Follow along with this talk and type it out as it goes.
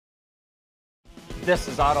This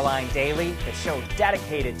is Autoline Daily, the show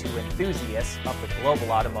dedicated to enthusiasts of the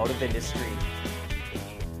global automotive industry.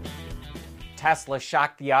 Tesla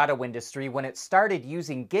shocked the auto industry when it started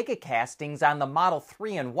using Gigacastings on the Model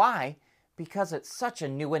 3 and Y because it's such a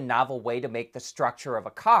new and novel way to make the structure of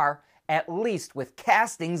a car, at least with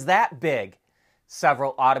castings that big.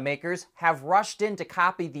 Several automakers have rushed in to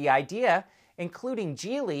copy the idea, including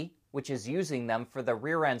Geely, which is using them for the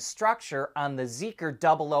rear-end structure on the Zeekr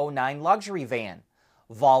 009 luxury van.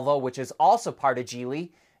 Volvo, which is also part of Geely,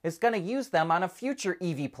 is going to use them on a future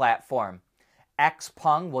EV platform.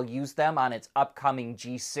 XPeng will use them on its upcoming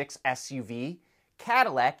G6 SUV.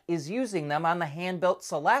 Cadillac is using them on the hand-built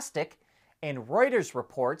Celestiq, and Reuters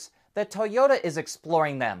reports that Toyota is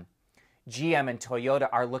exploring them. GM and Toyota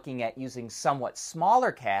are looking at using somewhat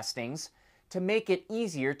smaller castings to make it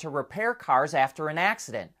easier to repair cars after an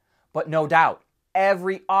accident. But no doubt,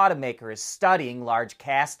 every automaker is studying large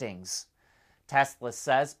castings. Tesla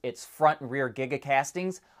says its front and rear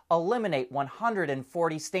Gigacastings eliminate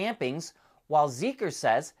 140 stampings, while Zeekr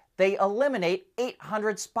says they eliminate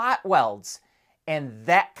 800 spot welds. And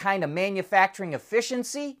that kind of manufacturing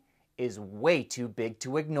efficiency is way too big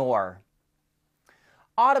to ignore.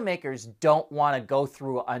 Automakers don't want to go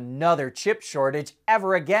through another chip shortage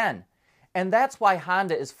ever again. And that's why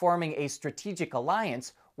Honda is forming a strategic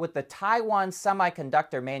alliance with the Taiwan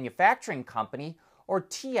Semiconductor Manufacturing Company, or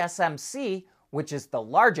TSMC, which is the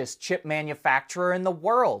largest chip manufacturer in the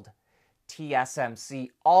world. TSMC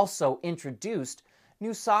also introduced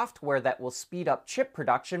new software that will speed up chip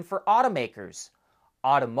production for automakers.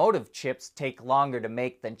 Automotive chips take longer to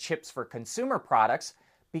make than chips for consumer products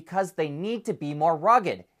because they need to be more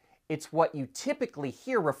rugged. It's what you typically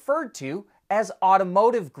hear referred to as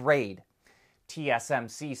automotive grade.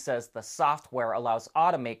 TSMC says the software allows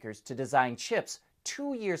automakers to design chips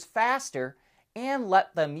 2 years faster and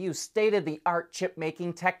let them use state-of-the-art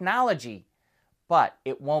chip-making technology. But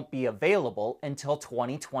it won't be available until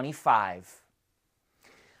 2025.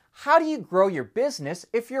 How do you grow your business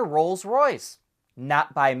if you're Rolls-Royce?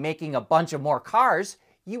 Not by making a bunch of more cars.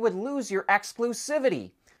 You would lose your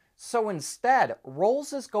exclusivity. So instead,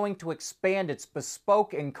 Rolls is going to expand its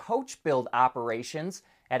bespoke and coach build operations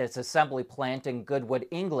at its assembly plant in Goodwood,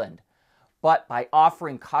 England. But by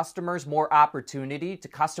offering customers more opportunity to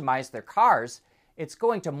customize their cars, it's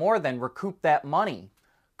going to more than recoup that money.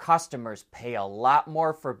 Customers pay a lot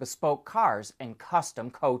more for bespoke cars and custom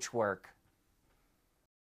coach work.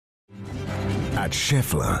 At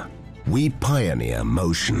Schaeffler, we pioneer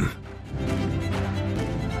motion.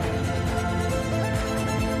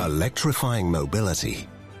 Electrifying mobility,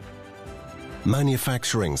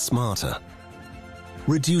 manufacturing smarter,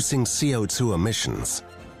 reducing CO2 emissions,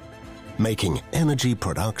 making energy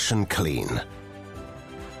production clean.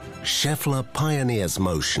 Schaeffler pioneers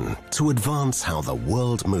motion to advance how the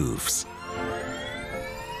world moves.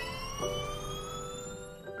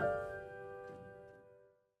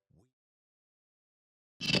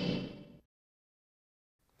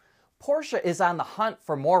 Porsche is on the hunt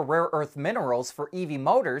for more rare earth minerals for EV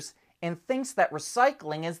motors and thinks that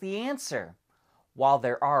recycling is the answer. While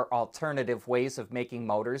there are alternative ways of making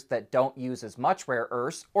motors that don't use as much rare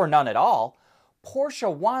earths, or none at all,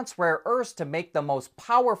 Porsche wants rare earths to make the most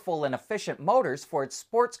powerful and efficient motors for its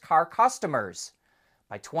sports car customers.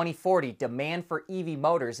 By 2040, demand for EV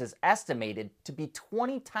motors is estimated to be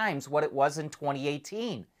 20 times what it was in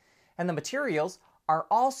 2018. And the materials are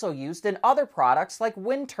also used in other products like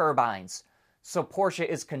wind turbines. So Porsche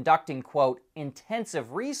is conducting, quote,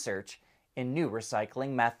 intensive research in new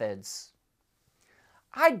recycling methods.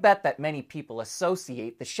 I'd bet that many people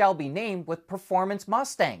associate the Shelby name with performance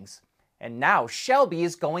Mustangs. And now Shelby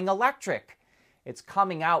is going electric. It's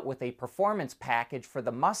coming out with a performance package for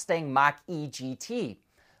the Mustang Mach-E GT.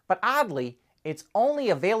 But oddly, it's only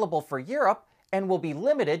available for Europe and will be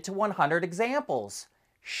limited to 100 examples.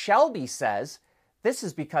 Shelby says this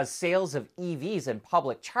is because sales of EVs and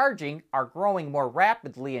public charging are growing more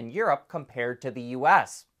rapidly in Europe compared to the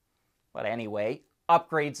US. But anyway,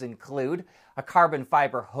 upgrades include a carbon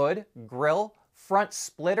fiber hood, grille, front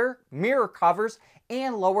splitter, mirror covers,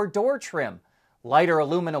 and lower door trim, lighter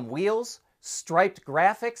aluminum wheels, striped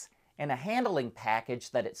graphics, and a handling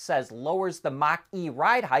package that it says lowers the Mach-E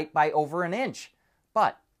ride height by over an inch.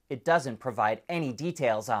 But it doesn't provide any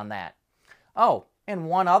details on that. Oh, and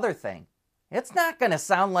one other thing. It's not going to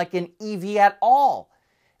sound like an EV at all.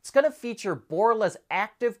 It's going to feature Borla's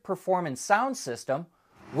active performance sound system,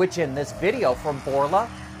 which in this video from Borla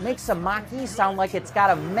makes a Mach-E sound like it's got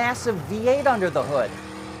a massive V8 under the hood.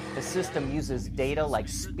 The system uses data like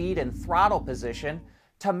speed and throttle position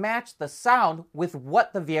to match the sound with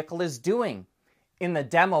what the vehicle is doing. In the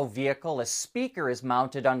demo vehicle, a speaker is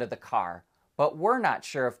mounted under the car, but we're not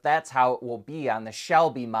sure if that's how it will be on the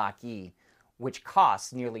Shelby Mach-E, which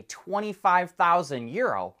costs nearly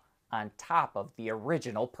 €25,000 on top of the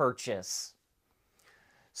original purchase.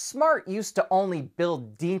 Smart used to only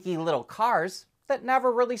build dinky little cars that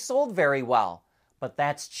never really sold very well, but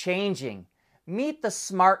that's changing. Meet the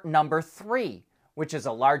Smart number 3, which is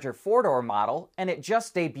a larger 4-door model, and it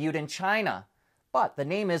just debuted in China. But the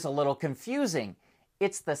name is a little confusing.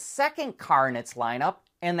 It's the second car in its lineup,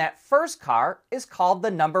 and that first car is called the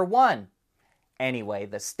number 1. Anyway,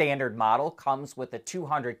 the standard model comes with a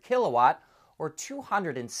 200 kilowatt or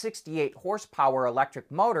 268 horsepower electric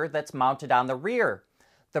motor that's mounted on the rear.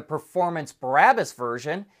 The Performance Barabbas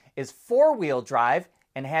version is 4-wheel drive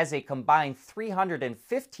and has a combined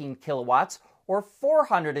 315 kilowatts or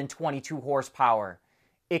 422 horsepower.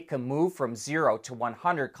 It can move from 0 to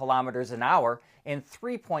 100 kilometers an hour in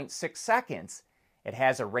 3.6 seconds. It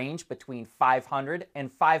has a range between 500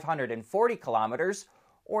 and 540 kilometers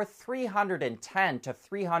or 310 to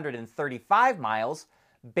 335 miles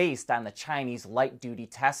based on the Chinese light-duty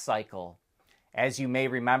test cycle. As you may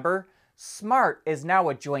remember, Smart is now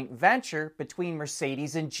a joint venture between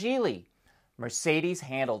Mercedes and Geely. Mercedes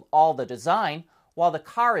handled all the design, while the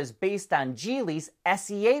car is based on Geely's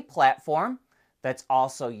SEA platform that's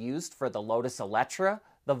also used for the Lotus Electra,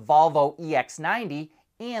 the Volvo EX90,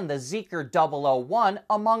 and the Zeekr 001,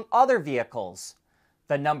 among other vehicles.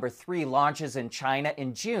 The number 3 launches in China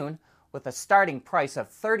in June with a starting price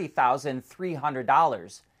of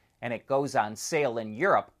 $30,300, and it goes on sale in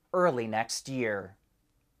Europe early next year.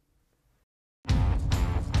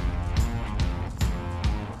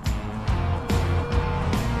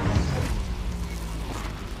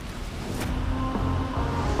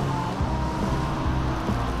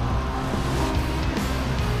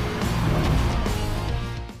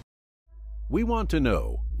 We want to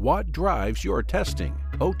know what drives your testing.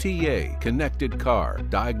 OTA, connected car,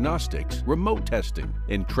 diagnostics, remote testing.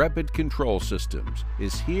 Intrepid Control Systems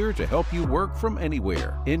is here to help you work from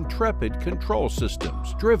anywhere. Intrepid Control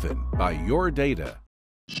Systems, driven by your data.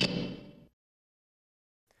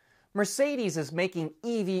 Mercedes is making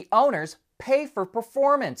EV owners pay for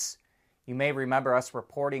performance. You may remember us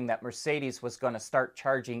reporting that Mercedes was going to start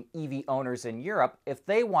charging EV owners in Europe if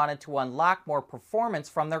they wanted to unlock more performance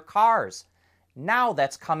from their cars. Now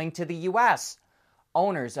that's coming to the US.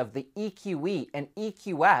 Owners of the EQE and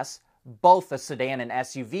EQS, both a sedan and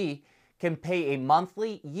SUV, can pay a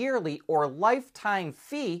monthly, yearly, or lifetime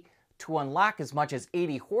fee to unlock as much as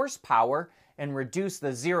 80 horsepower and reduce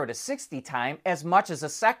the 0 to 60 time as much as a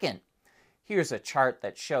second. Here's a chart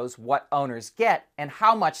that shows what owners get and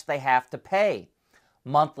how much they have to pay.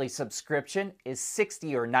 Monthly subscription is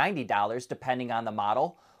 $60 or $90 depending on the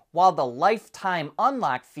model, while the lifetime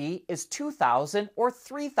unlock fee is $2,000 or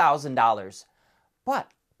 $3,000.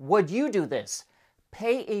 But would you do this?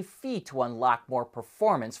 Pay a fee to unlock more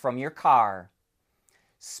performance from your car.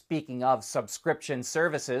 Speaking of subscription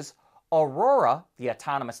services, Aurora, the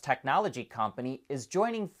autonomous technology company, is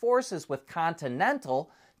joining forces with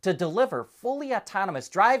Continental to deliver fully autonomous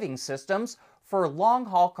driving systems for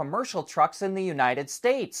long-haul commercial trucks in the United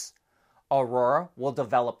States. Aurora will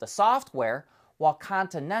develop the software, while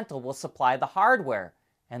Continental will supply the hardware,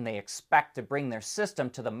 and they expect to bring their system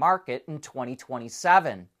to the market in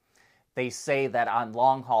 2027. They say that on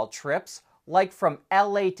long-haul trips, like from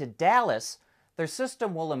LA to Dallas, their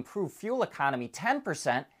system will improve fuel economy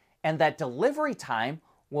 10%, and that delivery time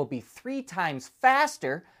will be 3 times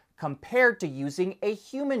faster compared to using a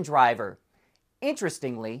human driver.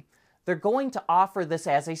 Interestingly, they're going to offer this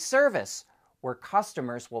as a service, where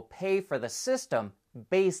customers will pay for the system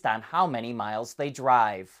based on how many miles they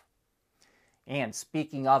drive. And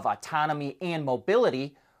speaking of autonomy and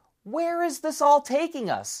mobility, where is this all taking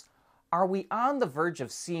us? Are we on the verge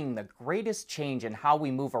of seeing the greatest change in how we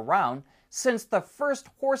move around since the first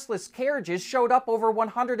horseless carriages showed up over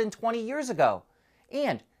 120 years ago?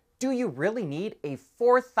 And do you really need a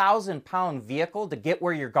 4,000-pound vehicle to get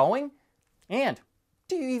where you're going? And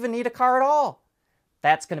do you even need a car at all?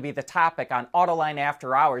 That's going to be the topic on Autoline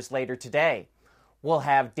After Hours later today. We'll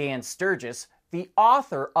have Dan Sturgis, the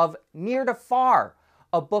author of Near to Far,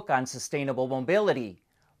 a book on sustainable mobility.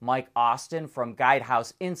 Mike Austin from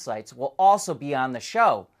Guidehouse Insights will also be on the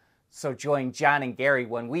show. So join John and Gary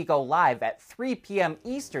when we go live at 3 p.m.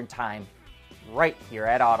 Eastern Time, right here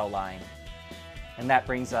at Autoline. And that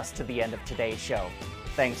brings us to the end of today's show.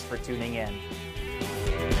 Thanks for tuning in.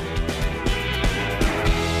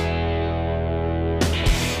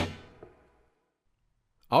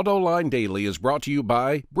 Autoline Daily is brought to you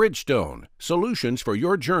by Bridgestone, solutions for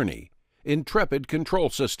your journey. Intrepid Control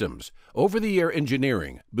Systems. Over-the-air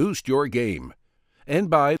engineering. Boost your game. And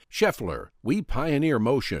by Scheffler. We pioneer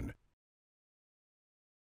motion.